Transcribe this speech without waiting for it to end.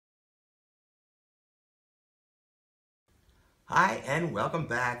Hi, and welcome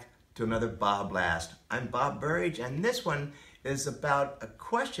back to another BobBlast. I'm Bob Burridge, and this one is about a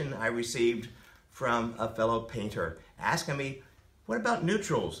question I received from a fellow painter asking me, what about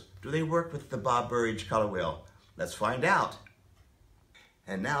neutrals? Do they work with the Bob Burridge Color Wheel? Let's find out.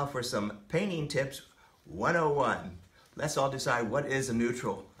 And now for some painting tips 101. Let's all decide, what is a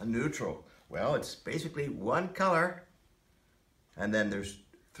neutral? A neutral, well, it's basically one color, and then there's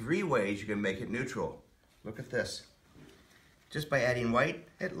three ways you can make it neutral. Look at this. Just by adding white,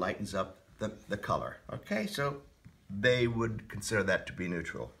 it lightens up the color. Okay, so they would consider that to be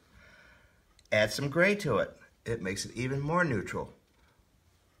neutral. Add some gray to it. It makes it even more neutral.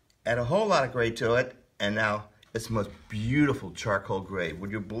 Add a whole lot of gray to it, and now it's the most beautiful charcoal gray.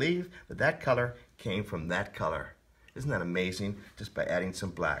 Would you believe that that color came from that color? Isn't that amazing? Just by adding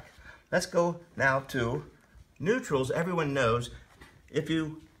some black. Let's go now to neutrals. Everyone knows if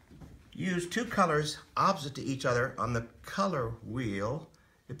you use two colors opposite to each other on the color wheel,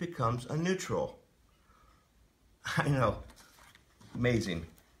 it becomes a neutral. I know, amazing.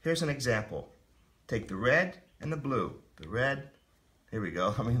 Here's an example. Take the red and the blue. The red, here we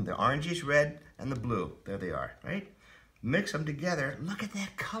go. I mean, the orangish red and the blue. There they are, right? Mix them together. Look at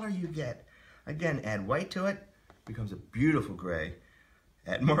that color you get. Again, add white to it. Becomes a beautiful gray.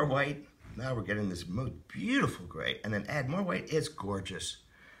 Add more white. Now we're getting this most beautiful gray. And then add more white. It's gorgeous.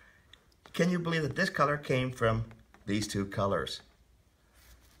 Can you believe that this color came from these two colors?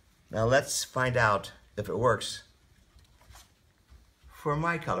 Now let's find out if it works for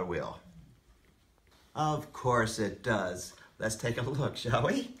my color wheel. Of course it does. Let's take a look, shall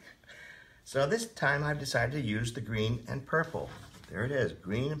we? So this time I've decided to use the green and purple. There it is,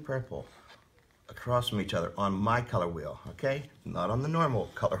 green and purple across from each other on my color wheel, okay? Not on the normal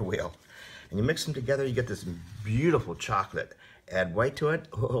color wheel. And you mix them together, you get this beautiful chocolate. Add white to it.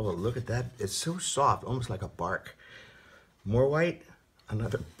 Oh, look at that. It's so soft, almost like a bark. More white,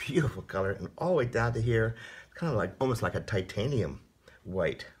 another beautiful color, and all the way down to here, kind of like, almost like a titanium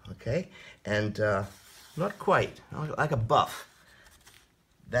white, okay? And not quite, like a buff.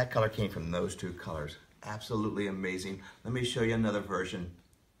 That color came from those two colors. Absolutely amazing. Let me show you another version.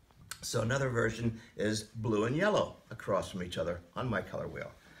 So another version is blue and yellow across from each other on my color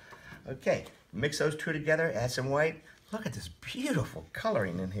wheel. Okay, mix those two together, add some white. Look at this beautiful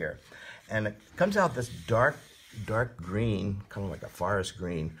coloring in here. And it comes out this dark green, kind of like a forest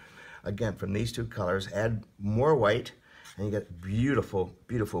green. Again, from these two colors, add more white, and you get beautiful,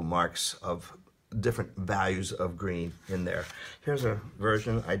 beautiful marks of different values of green in there. Here's a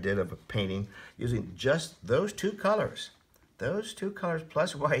version I did of a painting using just those two colors. Those two colors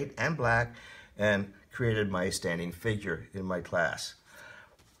plus white and black, and created my standing figure in my class.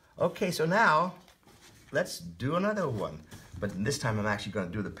 Okay, so now, let's do another one, but this time I'm actually going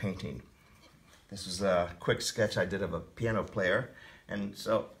to do the painting. This is a quick sketch I did of a piano player, and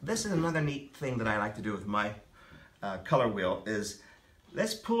so this is another neat thing that I like to do with my color wheel is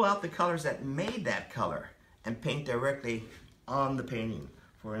let's pull out the colors that made that color and paint directly on the painting.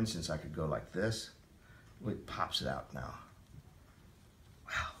 For instance, I could go like this. It pops it out now.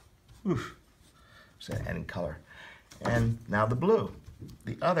 Wow. Oof. So adding color. And now the blue,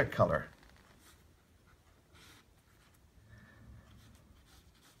 the other color.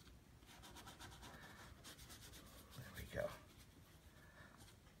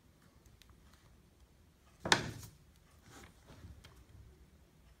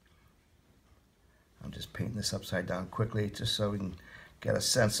 Just painting this upside down quickly just so we can get a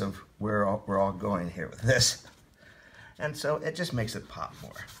sense of where we're all going here with this. And so it just makes it pop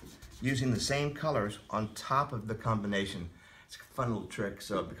more. Using the same colors on top of the combination. It's a fun little trick,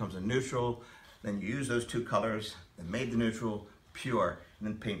 so it becomes a neutral, then you use those two colors that made the neutral pure, and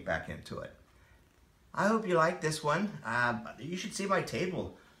then paint back into it. I hope you like this one. You should see my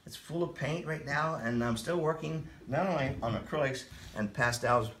table. It's full of paint right now, and I'm still working not only on acrylics and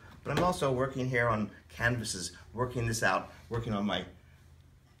pastels, but I'm also working here on canvases, working this out, working on my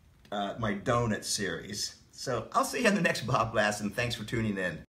my donut series. So I'll see you in the next BobBlast, and thanks for tuning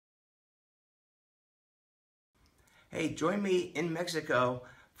in. Hey, join me in Mexico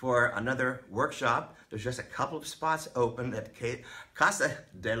for another workshop. There's just a couple of spots open at Casa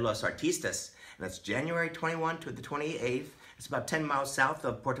de los Artistas, and that's January 21 to the 28th. It's about 10 miles south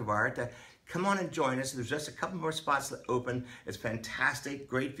of Puerto Vallarta. Come on and join us. There's just a couple more spots open. It's fantastic,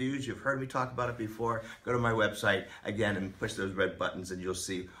 great views. You've heard me talk about it before. Go to my website again and push those red buttons and you'll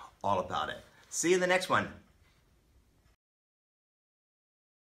see all about it. See you in the next one.